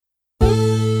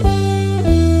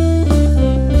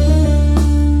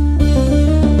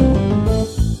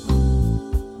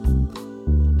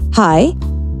Hi,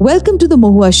 welcome to the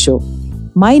Mohua Show.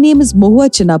 My name is Mohua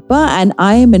Chinappa and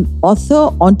I am an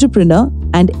author, entrepreneur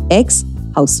and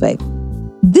ex-housewife.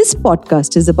 This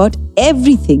podcast is about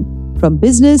everything from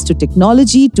business to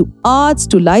technology to arts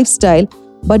to lifestyle,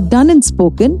 but done and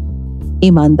spoken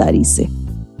ईमानदारी से.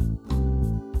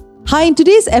 Hi, in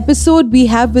today's episode, we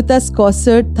have with us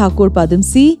Quasar Thakore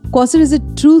Padamsee. Quasar is a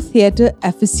true theatre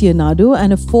aficionado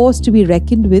and a force to be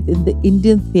reckoned with in the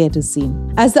Indian theatre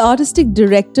scene. As the artistic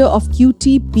director of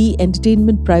QTP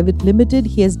Entertainment Private Limited,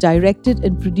 he has directed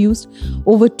and produced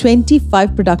over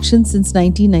 25 productions since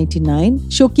 1999,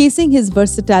 showcasing his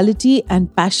versatility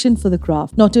and passion for the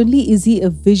craft. Not only is he a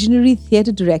visionary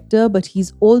theatre director, but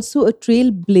he's also a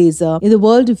trailblazer in the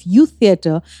world of youth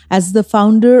theatre as the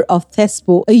founder of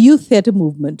Thespo, a youth theatre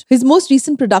movement. His most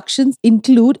recent productions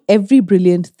include Every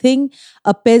Brilliant Thing,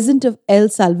 A Peasant of El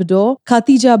Salvador,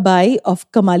 Khatija Bai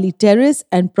of Kamali Terrace,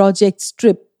 and Project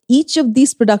Strip. Each of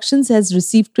these productions has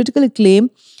received critical acclaim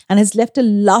and has left a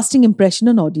lasting impression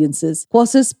on audiences.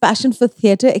 Quasar's passion for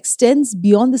theatre extends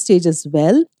beyond the stage as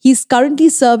well. He's currently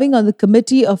serving on the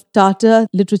committee of Tata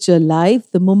Literature Live,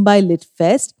 the Mumbai Lit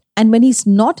Fest, and when he's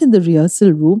not in the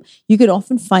rehearsal room, you can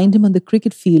often find him on the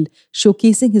cricket field,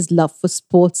 showcasing his love for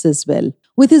sports as well.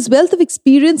 With his wealth of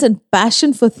experience and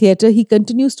passion for theatre, he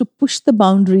continues to push the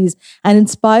boundaries and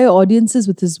inspire audiences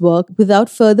with his work. Without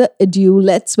further ado,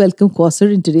 let's welcome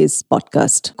Quasar in today's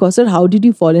podcast. Quasar, how did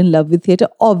you fall in love with theatre?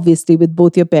 Obviously, with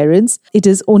both your parents. It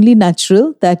is only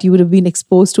natural that you would have been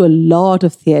exposed to a lot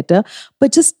of theatre,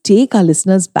 but just take our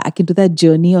listeners back into that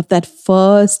journey of that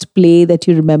first play that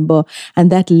you remember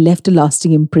and that left a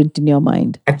lasting imprint in your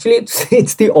mind. Actually,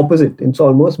 it's the opposite. It's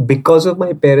almost because of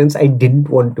my parents, I didn't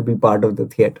want to be part of the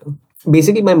theatre.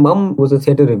 Basically, my mum was a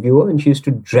theatre reviewer and she used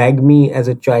to drag me as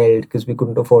a child because we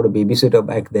couldn't afford a babysitter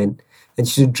back then. And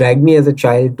she used to drag me as a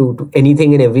child to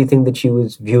anything and everything that she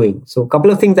was viewing. So a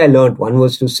couple of things I learned. One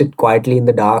was to sit quietly in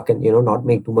the dark and, not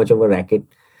make too much of a racket.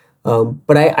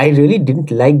 But I really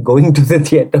didn't like going to the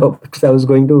theatre because I was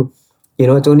going to,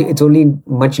 it's only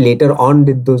much later on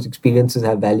did those experiences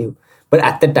have value. But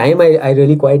at the time, I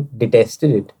really quite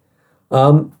detested it.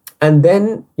 And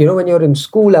then, when you're in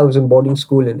school, I was in boarding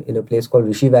school in a place called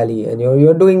Rishi Valley, and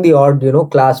you're doing the odd,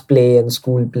 class play and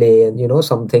school play and,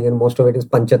 something, and most of it is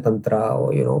Panchatantra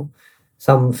or,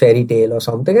 some fairy tale or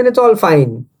something, and it's all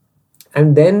fine.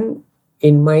 And then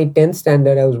in my 10th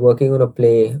standard, I was working on a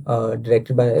play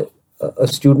directed by a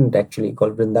student actually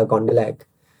called Vrinda Kondilak.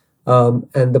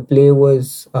 And the play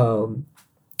was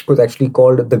actually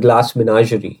called The Glass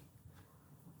Menagerie.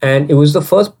 And it was the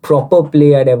first proper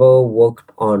play I'd ever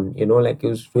worked on, it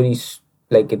was really,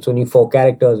 it's only 4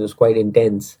 characters, it was quite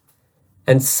intense.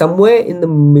 And somewhere in the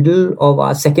middle of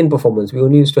our second performance, we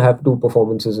only used to have 2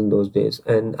 performances in those days.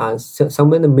 And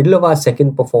somewhere in the middle of our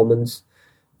second performance,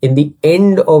 in the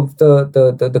end of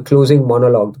the closing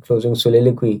monologue, the closing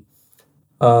soliloquy,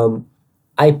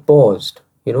 I paused,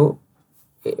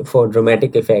 for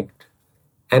dramatic effect.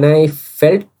 And I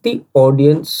felt the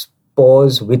audience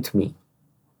pause with me.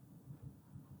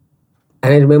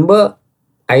 And I remember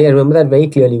that very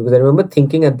clearly because I remember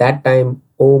thinking at that time,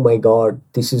 oh my God,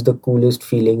 this is the coolest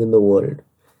feeling in the world.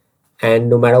 And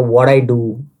no matter what I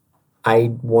do, I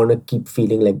want to keep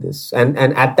feeling like this. And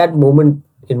at that moment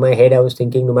in my head, I was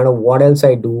thinking, no matter what else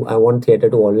I do, I want theatre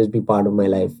to always be part of my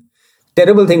life.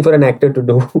 Terrible thing for an actor to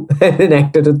do and an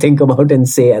actor to think about and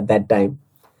say at that time.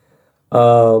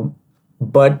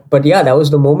 But yeah, that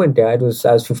was the moment. Yeah, I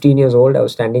was 15 years old. I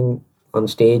was standing on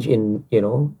stage in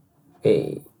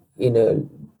a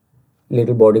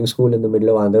little boarding school in the middle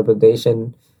of Andhra Pradesh,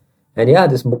 and yeah,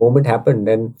 this moment happened.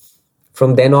 And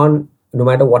from then on, no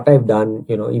matter what I've done,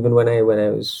 even when I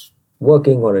was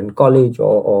working or in college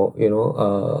or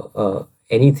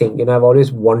anything, I've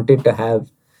always wanted to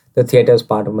have the theatre as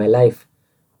part of my life.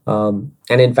 And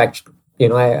in fact,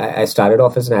 I started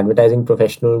off as an advertising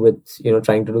professional with,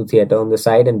 trying to do theatre on the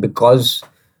side. And because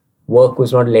work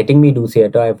was not letting me do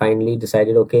theatre, I finally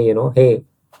decided, okay, hey,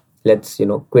 let's,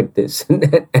 quit this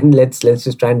and let's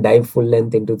just try and dive full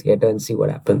length into theatre and see what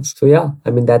happens. So yeah,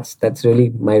 I mean, that's really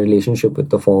my relationship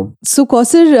with the form. So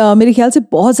Quasar, मेरे ख्याल से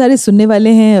बहुत सारे सुनने वाले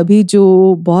हैं अभी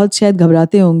जो बहुत शायद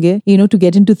घबराते होंगे, to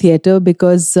get into theatre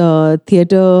because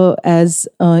theatre as,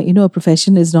 a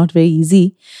profession is not very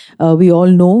easy. We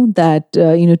all know that,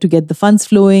 to get the funds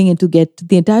flowing and to get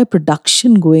the entire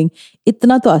production going,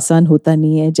 इतना तो आसान होता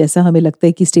नहीं है जैसा हमें लगता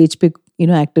है कि स्टेज पे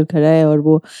एक्टर खड़ा है और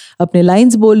वो अपने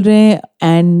लाइंस बोल रहे हैं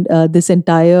and this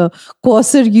entire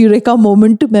Quasar Eureka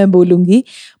moment मैं बोलूंगी.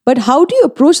 But how do you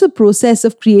approach the process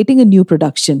of creating a new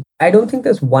production? I don't think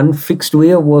there's one fixed way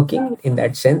of working in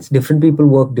that sense. Different people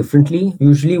work differently.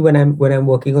 Usually when I'm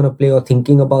working on a play or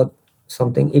thinking about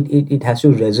something, it has to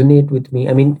resonate with me.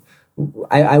 I mean,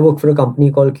 I work for a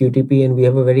company called QTP, and we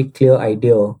have a very clear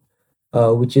idea,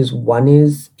 which is one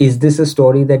is this a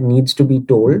story that needs to be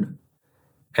told,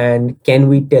 and can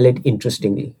we tell it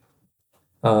interestingly?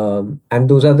 And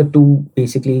those are the two,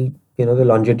 basically, the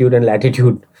longitude and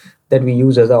latitude that we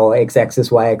use as our x-axis,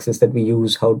 y-axis that we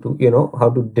use how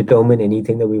to determine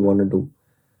anything that we want to do.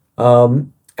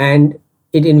 And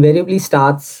it invariably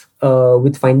starts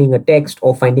with finding a text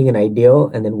or finding an idea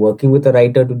and then working with a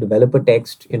writer to develop a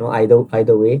text,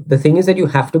 either way. The thing is that you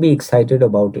have to be excited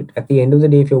about it. At the end of the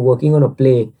day, if you're working on a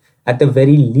play, at the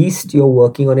very least, you're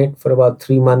working on it for about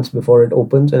 3 months before it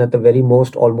opens. And at the very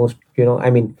most, almost,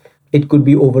 it could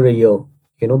be over a year,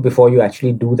 before you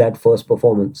actually do that first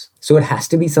performance. So it has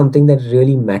to be something that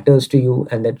really matters to you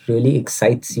and that really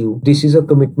excites you. This is a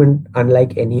commitment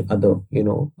unlike any other,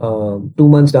 2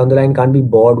 months down the line can't be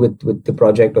bored with the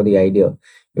project or the idea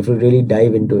if you really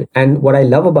dive into it. And what I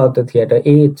love about the theater,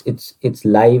 it's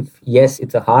live. Yes,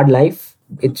 it's a hard life.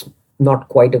 It's not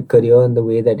quite a career in the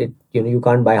way that you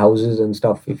can't buy houses and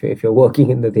stuff if you're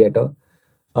working in the theater.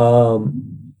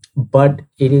 But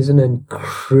it is an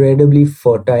incredibly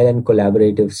fertile and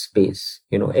collaborative space.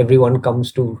 Everyone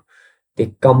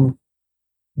they come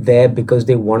there because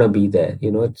they want to be there.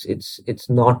 It's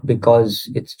not because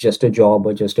it's just a job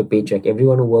or just a paycheck.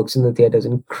 Everyone who works in the theater is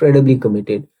incredibly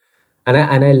committed. And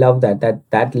I love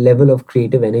that level of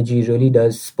creative energy really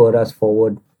does spur us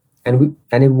forward. And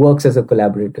it works as a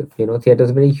collaborative. Theater is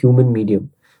a very human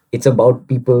medium. It's about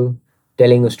people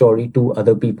telling a story to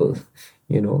other people,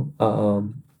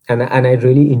 and I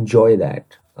really enjoy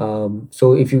that.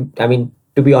 So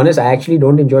to be honest, I actually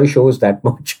don't enjoy shows that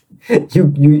much.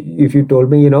 If you told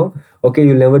me, okay,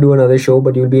 you'll never do another show,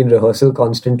 but you'll be in rehearsal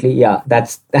constantly. Yeah,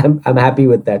 I'm happy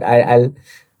with that.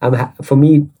 For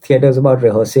me, theater is about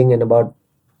rehearsing and about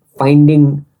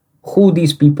finding who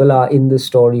these people are in the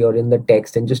story or in the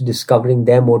text and just discovering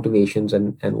their motivations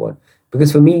and what.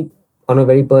 Because for me, on a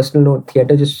very personal note,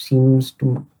 theater just seems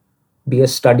to be a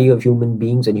study of human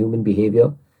beings and human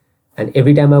behavior. And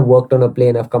every time I've worked on a play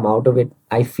and I've come out of it,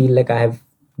 I feel like I have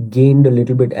gained a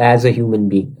little bit as a human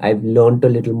being. I've learned a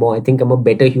little more. I think I'm a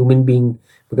better human being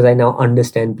because I now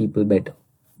understand people better.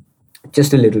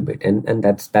 Just a little bit, and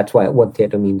that's what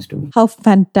theater means to me. How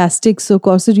fantastic! So,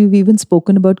 Quasar, you've even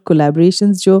spoken about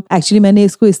collaborations. जो actually मैंने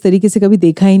इसको इस तरीके से कभी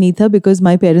देखा ही नहीं था because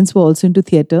my parents were also into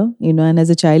theater, and as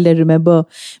a child I remember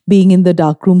being in the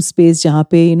darkroom space जहाँ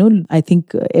पे I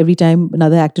think every time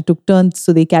another actor took turns,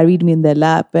 so they carried me in their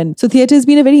lap, and so theater has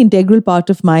been a very integral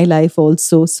part of my life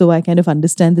also. So I kind of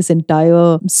understand this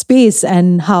entire space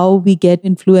and how we get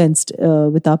influenced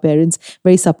with our parents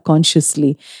very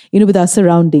subconsciously, with our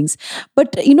surroundings.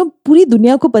 But पूरी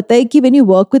दुनिया को पता है कि when you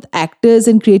work with actors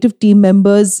and creative team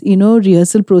members,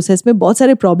 rehearsal process में बहुत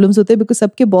सारे problems होते हैं because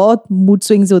सबके बहुत mood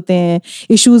swings होते हैं,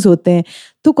 issues होते हैं.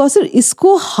 So, Quasar,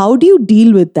 isko, how do you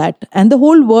deal with that? And the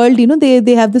whole world,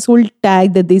 they have this whole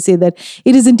tag that they say that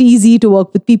it isn't easy to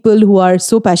work with people who are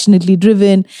so passionately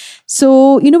driven.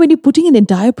 So, when you're putting an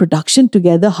entire production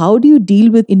together, how do you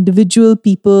deal with individual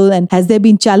people? And has there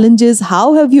been challenges?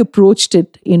 How have you approached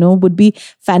it? Would be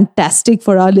fantastic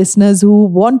for our listeners who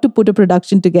want to put a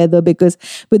production together, because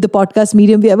with the podcast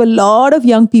medium, we have a lot of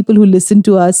young people who listen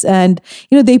to us and,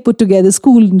 they put together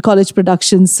school and college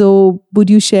productions. So would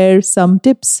you share some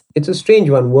tips? It's a strange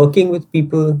one. Working with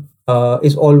people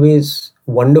is always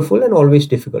wonderful and always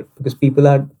difficult because people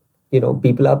are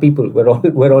people.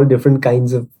 We're all different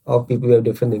kinds of people. We have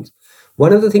different things.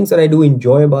 One of the things that I do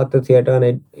enjoy about the theater,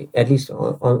 and at least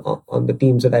on the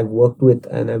teams that I've worked with,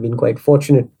 and I've been quite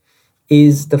fortunate,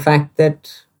 is the fact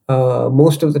that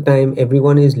most of the time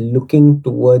everyone is looking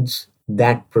towards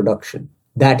that production.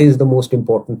 That is the most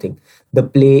important thing. The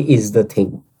play is the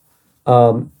thing.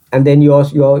 And then your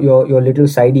little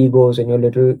side egos and your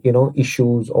little,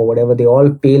 issues or whatever, they all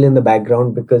pale in the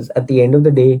background, because at the end of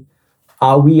the day,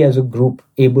 are we as a group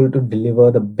able to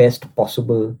deliver the best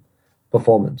possible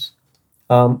performance?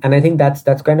 And I think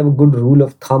that's kind of a good rule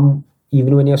of thumb,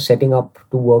 even when you're setting up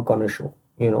to work on a show.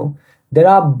 There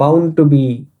are bound to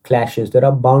be clashes. There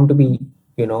are bound to be,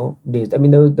 days. I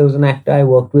mean, there was an actor I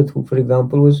worked with who, for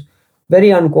example, was very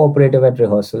uncooperative at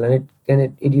rehearsal, and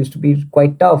it used to be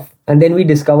quite tough. And then we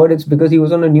discovered it's because he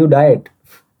was on a new diet,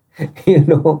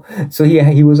 So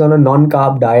he was on a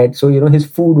non-carb diet, so his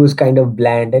food was kind of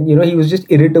bland, and he was just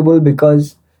irritable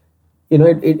because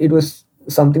it was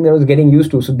something that I was getting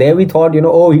used to. So there we thought,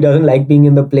 oh, he doesn't like being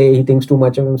in the play, he thinks too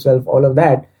much of himself, all of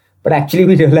that. But actually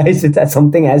we realized it's as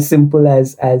something as simple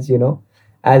as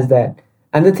that.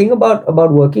 And the thing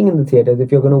about working in the theater is,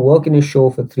 if you're going to work in a show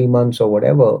for 3 months or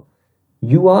whatever,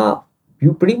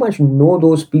 you pretty much know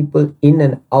those people in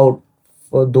and out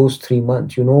for those 3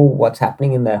 months. You know what's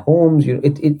happening in their homes.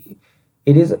 It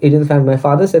is fun. My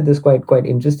father said this quite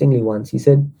interestingly once. He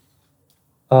said,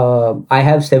 I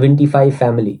have 75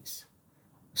 families.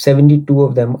 72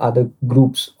 of them are the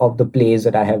groups of the plays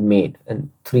that I have made, and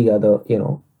three other,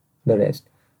 the rest.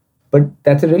 But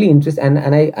that's a really interesting,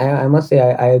 and I must say,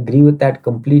 I agree with that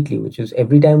completely, which is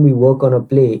every time we work on a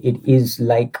play, it is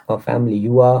like a family.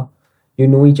 You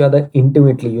know each other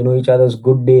intimately, you know each other's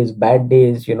good days, bad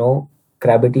days,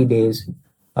 crabbity days.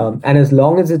 And as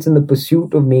long as it's in the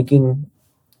pursuit of making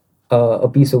a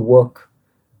piece of work,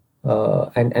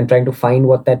 and trying to find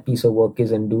what that piece of work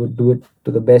is and do it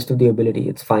to the best of the ability,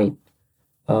 it's fine.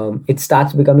 It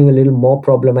starts becoming a little more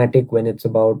problematic when it's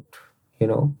about,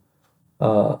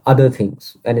 other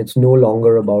things, and it's no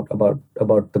longer about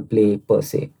the play per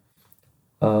se.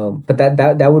 But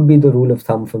that would be the rule of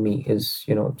thumb for me, is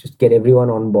just get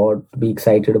everyone on board, be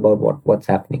excited about what's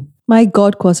happening. My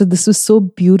God, Quasar, this was so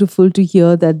beautiful to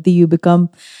hear that you become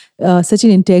such an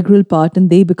integral part,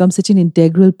 and they become such an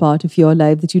integral part of your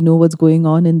life, that you know what's going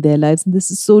on in their lives. And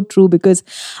this is so true, because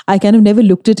I kind of never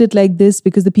looked at it like this,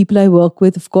 because the people I work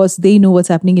with, of course, they know what's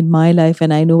happening in my life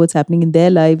and I know what's happening in their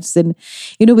lives. And,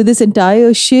 with this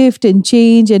entire shift and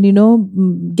change and,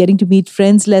 getting to meet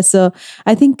friends lesser,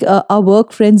 I think our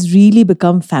work friends really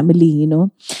become family.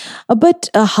 But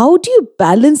how do you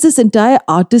balance this entire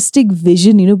artistic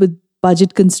vision, with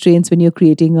budget constraints when you're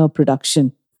creating a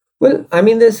production? Well, I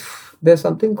mean, there's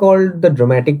something called the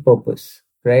dramatic purpose,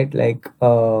 right? Like,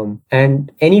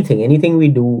 and anything we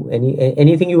do,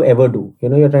 anything you ever do,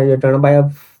 you're trying to buy a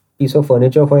piece of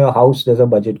furniture for your house. There's a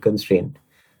budget constraint.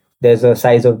 There's a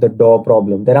size of the door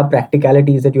problem. There are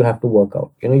practicalities that you have to work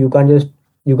out. You can't just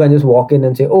walk in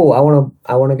and say, oh,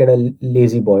 I wanna get a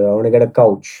lazy boy, or I wanna get a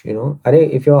couch.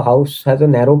 If your house has a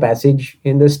narrow passage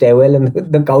in the stairwell and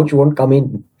the couch won't come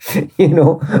in,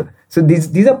 So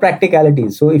these are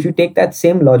practicalities. So if you take that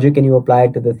same logic and you apply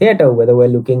it to the theater, whether we're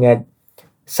looking at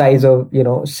size of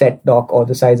set dock or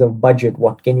the size of budget,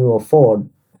 what can you afford?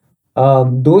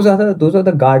 Those are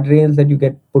the guardrails that you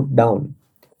get put down,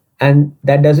 and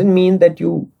that doesn't mean that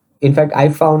you. In fact, I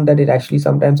found that it actually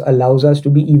sometimes allows us to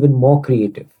be even more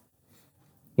creative,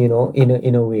 in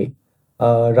a way,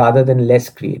 rather than less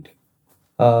creative.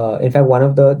 In fact,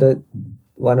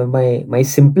 one of my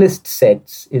simplest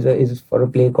sets is for a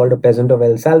play called A Peasant of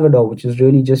El Salvador, which is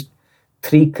really just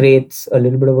 3 crates, a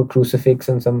little bit of a crucifix,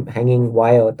 and some hanging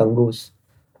wire, tangus.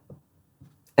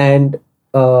 And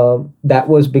that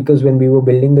was because when we were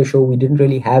building the show, we didn't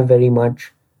really have very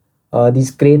much.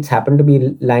 These crates happened to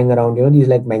be lying around, these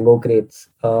like mango crates.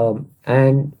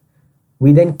 And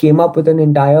we then came up with an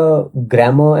entire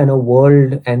grammar and a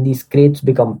world, and these crates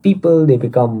become people, they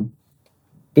become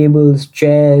tables,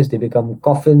 chairs, they become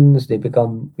coffins, they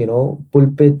become,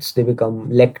 pulpits, they become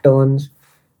lecterns,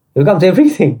 it becomes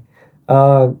everything.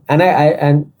 And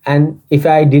if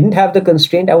I didn't have the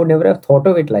constraint, I would never have thought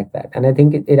of it like that. And I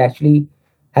think it actually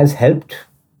has helped,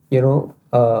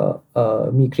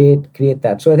 me create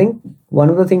that. So I think one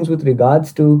of the things with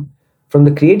regards to, from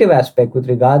the creative aspect, with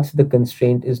regards to the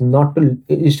constraint, is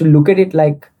to look at it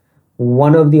like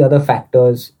one of the other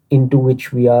factors into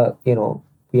which we are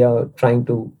trying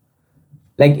to,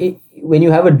 like, when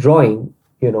you have a drawing,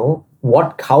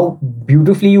 how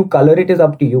beautifully you color it is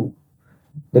up to you.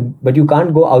 But you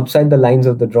can't go outside the lines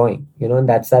of the drawing, and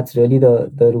that's really the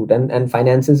root. And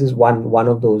finances is one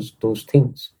of those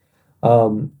things.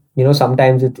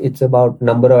 Sometimes it's about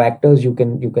number of actors you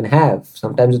can have.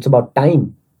 Sometimes it's about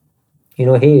time.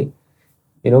 Hey,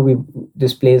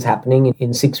 this play is happening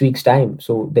in 6 weeks' time.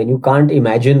 So then you can't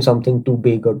imagine something too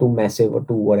big or too massive or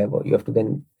too whatever. You have to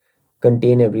then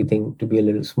contain everything to be a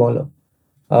little smaller.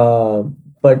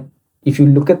 But if you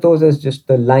look at those as just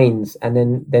the lines, and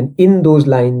then in those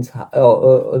lines,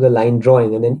 the line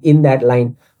drawing, and then in that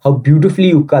line, how beautifully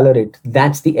you color it,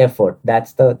 that's the effort.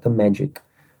 That's the magic.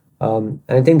 And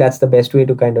I think that's the best way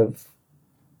to kind of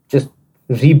just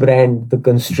rebrand the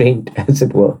constraint, as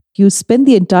it were. You spend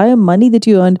the entire money that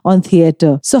you earn on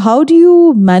theater. So how do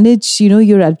you manage,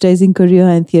 your advertising career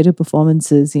and theater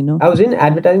performances, I was in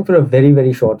advertising for a very,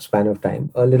 very short span of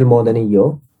time, a little more than a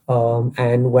year.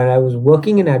 And when I was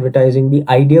working in advertising, the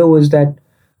idea was that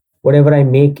whatever I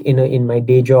make in my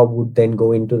day job would then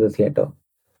go into the theater.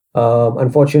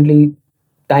 Unfortunately,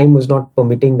 time was not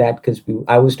permitting that because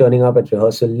I was turning up at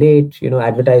rehearsal late.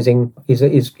 Advertising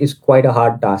is quite a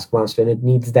hard taskmaster, and it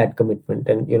needs that commitment.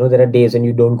 And there are days when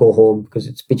you don't go home because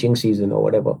it's pitching season or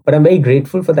whatever. But I'm very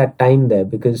grateful for that time there,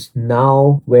 because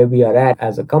now where we are at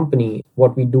as a company,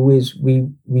 what we do is we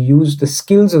use the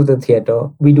skills of the theater.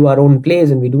 We do our own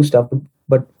plays and we do stuff.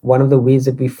 But one of the ways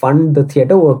that we fund the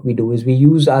theater work we do is we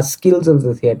use our skills of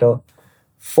the theater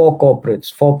for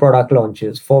corporates, for product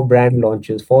launches, for brand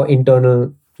launches, for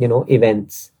internal,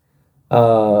 events.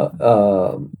 Uh,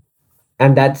 uh,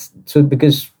 and that's so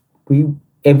because we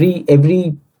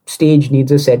every stage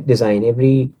needs a set design.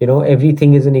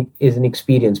 Everything is an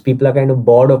experience. People are kind of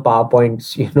bored of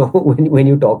PowerPoints, when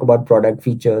you talk about product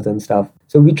features and stuff.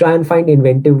 So we try and find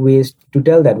inventive ways to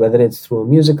tell that, whether it's through a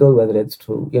musical, whether it's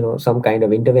through, some kind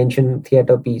of intervention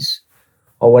theater piece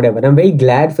or whatever. And I'm very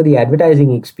glad for the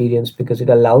advertising experience because it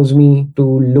allows me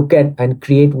to look at and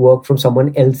create work from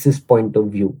someone else's point of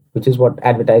view, which is what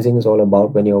advertising is all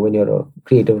about. When you're a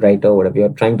creative writer or whatever, you're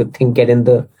trying to get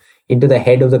into the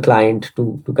head of the client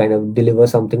to kind of deliver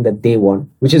something that they want,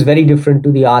 which is very different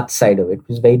to the art side of it,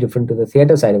 which is very different to the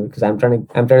theater side of it, because I'm trying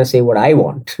to say what I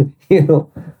want,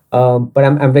 But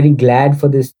I'm very glad for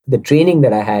the training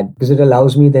that I had, because it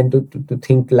allows me then to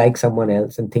think like someone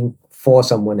else and think for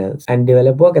someone else and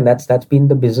develop work. And that's been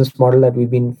the business model that we've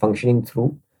been functioning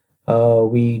through.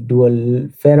 We do a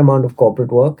fair amount of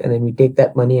corporate work, and then we take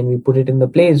that money and we put it in the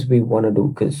plays we want to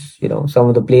do. Because, some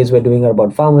of the plays we're doing are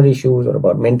about farmer issues or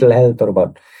about mental health or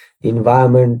about the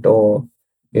environment or,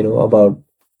 about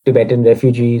Tibetan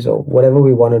refugees or whatever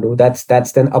we want to do. That's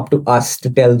then up to us to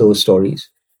tell those stories.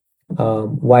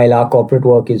 While our corporate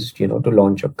work is, to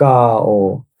launch a car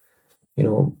or,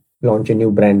 launch a new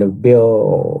brand of beer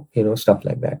or, stuff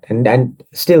like that. And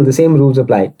still the same rules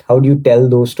apply. How do you tell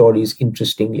those stories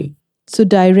interestingly? So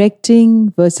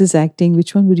directing versus acting,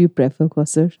 which one would you prefer,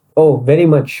 Quasar? Oh, very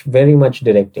much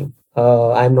directing.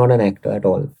 I'm not an actor at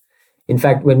all. In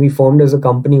fact, when we formed as a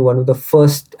company,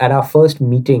 at our first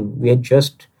meeting, we had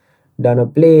just done a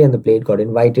play, and the play got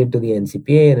invited to the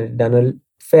NCPA, and it had done a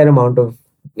fair amount of,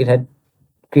 it had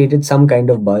created some kind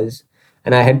of buzz,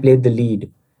 and I had played the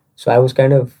lead. So I was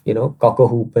kind of, cock a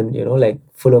hoop and, like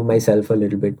full of myself a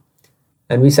little bit.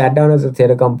 And we sat down as a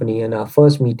theater company, and our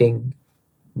first meeting,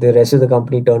 the rest of the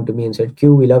company turned to me and said,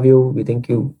 Q, we love you. We think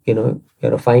you're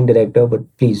a fine director,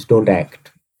 but please don't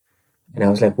act. And I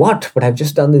was like, what? But I've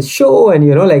just done this show and,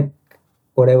 like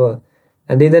whatever.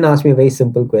 And they then asked me a very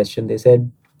simple question. They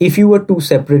said, if you were two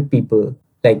separate people,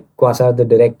 like Quasar the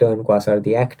director and Quasar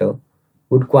the actor,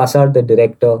 would Quasar the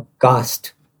director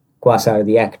cast Quasar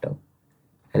the actor?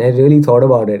 And I really thought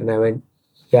about it, and I went,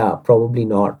 yeah, probably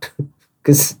not.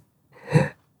 Because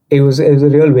it was a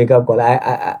real wake-up call.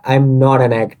 I'm not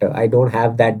an actor. I don't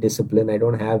have that discipline. I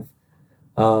don't have...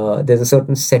 there's a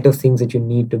certain set of things that you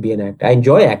need to be an actor. I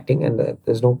enjoy acting, and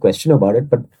there's no question about it,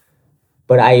 but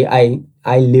I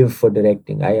live for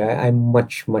directing. I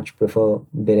much prefer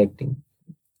directing.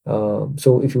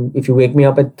 So if you wake me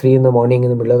up at 3 a.m. in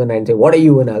the middle of the night and say, what are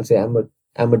you? And I'll say,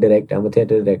 I'm a director. I'm a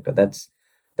theater director.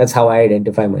 That's how I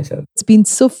identify myself. It's been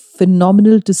so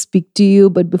phenomenal to speak to you.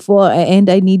 But before I end,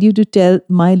 I need you to tell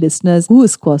my listeners, who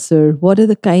is Quasar? What are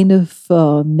the kind of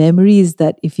memories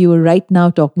that, if you were right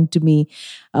now talking to me,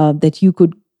 that you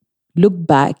could look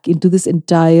back into this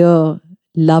entire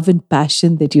love and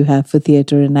passion that you have for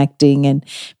theater and acting and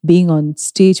being on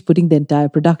stage, putting the entire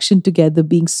production together,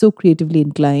 being so creatively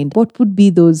inclined? What would be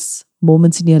those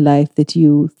moments in your life that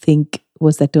you think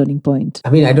was that turning point?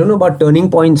 I mean, I don't know about turning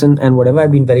points and whatever.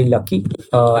 I've been very lucky.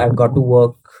 I've got to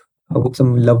work with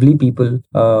some lovely people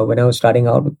when I was starting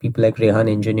out, with people like Rehan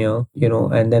Engineer,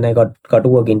 and then I got to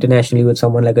work internationally with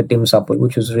someone like a Tim Supple,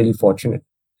 which was really fortunate.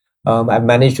 I've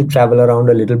managed to travel around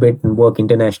a little bit and work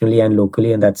internationally and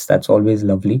locally, and that's always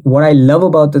lovely. What I love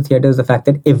about the theater is the fact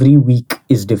that every week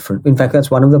is different. In fact,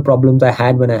 that's one of the problems I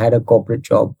had when I had a corporate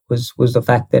job was the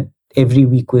fact that every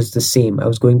week was the same. I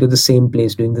was going to the same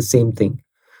place, doing the same thing.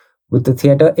 With the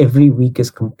theater, every week is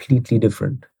completely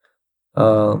different.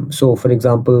 So, for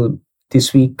example,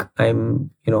 this week I'm,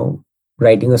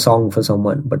 writing a song for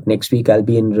someone, but next week I'll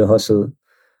be in rehearsal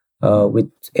with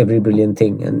Every Brilliant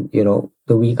Thing. And,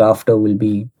 the week after will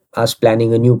be us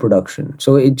planning a new production.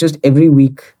 So it just every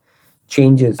week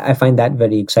changes. I find that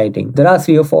very exciting. There are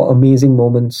 3 or 4 amazing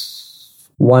moments.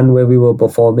 One where we were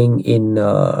performing in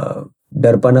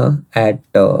Darpana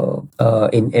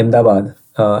in Ahmedabad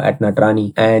at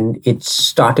Natrani, and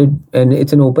it's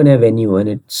an open air venue, and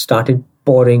it started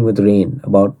pouring with rain.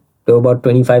 There were about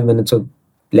 25 minutes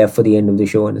left for the end of the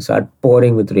show, and it started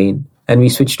pouring with rain. And we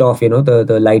switched off,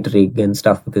 the light rig and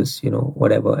stuff because,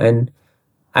 whatever. And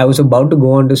I was about to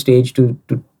go on the stage to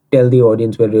tell the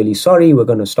audience we're really sorry, we're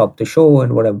going to stop the show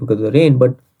and whatever because of the rain.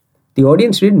 But the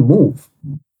audience didn't move.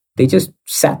 They just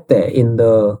sat there in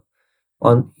the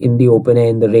open air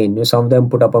in the rain. Some of them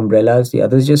put up umbrellas, the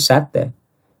others just sat there.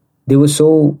 They were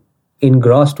so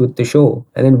engrossed with the show.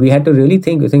 And then we had to really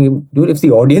think, dude, if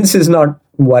the audience is not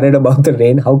worried about the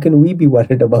rain, how can we be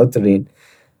worried about the rain?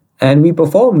 And we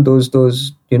performed those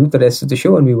the rest of the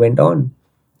show, and we went on.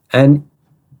 And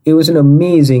it was an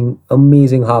amazing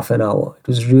half an hour. It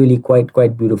was really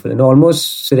quite beautiful. And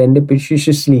almost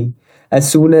serendipitously,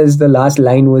 as soon as the last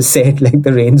line was said, like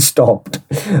the rain stopped.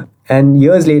 And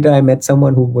years later, I met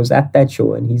someone who was at that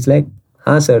show, and he's like,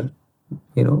 "Haan sir,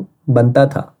 banta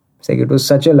tha." It's like, it was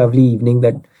such a lovely evening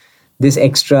that this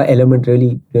extra element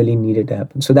really needed to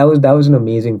happen. So that was an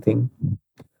amazing thing.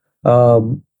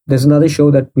 There's another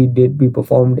show that we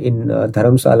performed in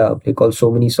Dharamsala, a play called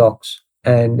So Many Socks.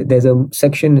 And there's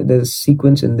a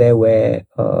sequence in there where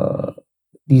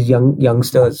these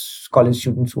youngsters, college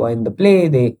students who are in the play,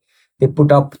 they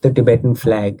put up the Tibetan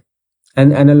flag.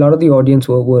 And a lot of the audience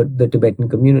were the Tibetan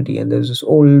community. And there's this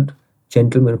old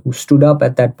gentleman who stood up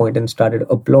at that point and started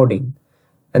applauding.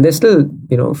 And there's still,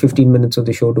 15 minutes of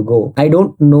the show to go. I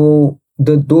don't know,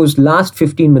 those last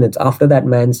 15 minutes after that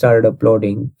man started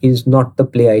applauding is not the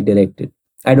play I directed.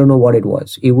 I don't know what it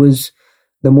was. It was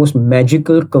the most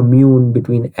magical commune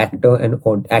between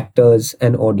actors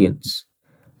and audience.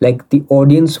 Like, the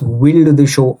audience willed the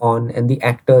show on, and the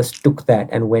actors took that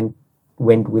and went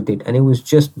with it. And it was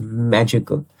just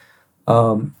magical.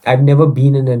 I've never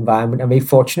been in an environment. I'm very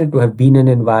fortunate to have been in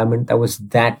an environment that was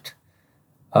that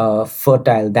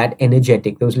fertile, that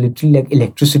energetic. There was literally like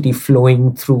electricity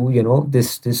flowing through,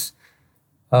 this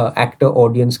actor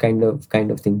audience kind of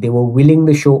thing. They were willing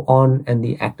the show on, and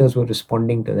the actors were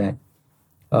responding to that.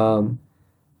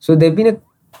 So there've been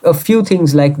a few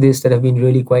things like this that have been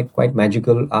really quite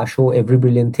magical. Our show, Every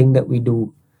Brilliant Thing that we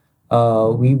do,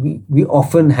 we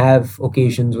often have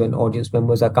occasions when audience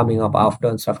members are coming up after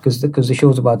and stuff, because the show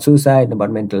is about suicide and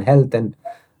about mental health, and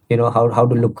how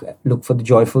to look for the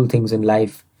joyful things in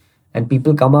life. And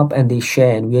people come up and they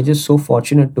share, and we are just so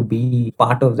fortunate to be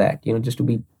part of that, just to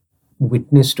be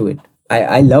witness to it.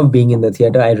 I love being in the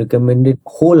theater. I recommend it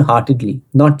wholeheartedly,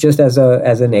 not just as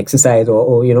an exercise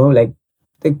or like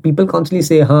people constantly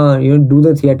say, do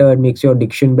the theater, it makes your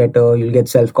diction better, you'll get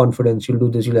self-confidence, you'll do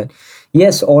this, you'll that.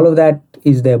 Yes, all of that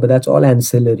is there, but that's all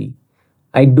ancillary.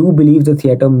 I do believe the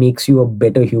theater makes you a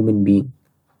better human being.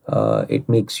 It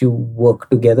makes you work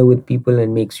together with people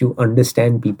and makes you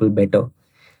understand people better.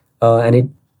 And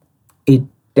it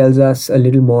tells us a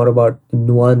little more about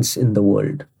nuance in the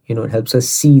world. It helps us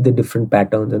see the different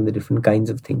patterns and the different kinds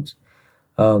of things.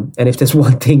 And if there's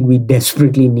one thing we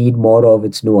desperately need more of,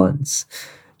 it's nuance.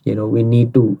 We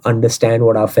need to understand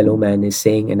what our fellow man is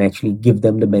saying and actually give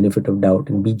them the benefit of doubt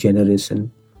and be generous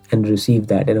and receive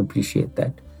that and appreciate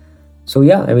that. So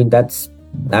yeah, I mean,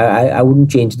 I wouldn't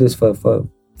change this for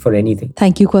anything.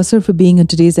 Thank you, Quasar, for being on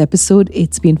today's episode.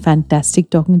 It's been fantastic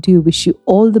talking to you. Wish you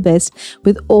all the best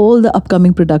with all the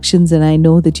upcoming productions, and I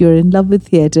know that you're in love with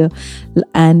theatre,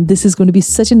 and this is going to be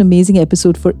such an amazing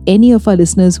episode for any of our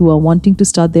listeners who are wanting to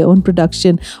start their own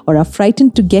production or are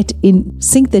frightened to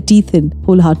sink their teeth in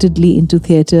wholeheartedly into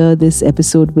theatre. This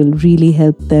episode will really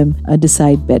help them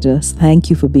decide better. So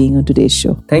thank you for being on today's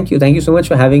show. Thank you so much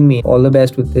for having me. All the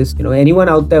best with this. Anyone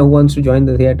out there who wants to join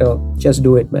the theatre, just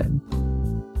do it, man.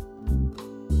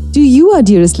 To you, our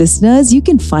dearest listeners, you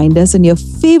can find us on your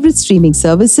favorite streaming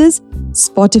services,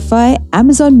 Spotify,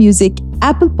 Amazon Music,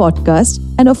 Apple Podcast,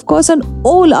 and of course on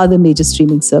all other major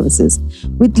streaming services.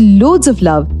 With loads of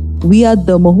love, we are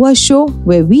The Mohua Show,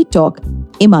 where we talk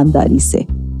imandari se.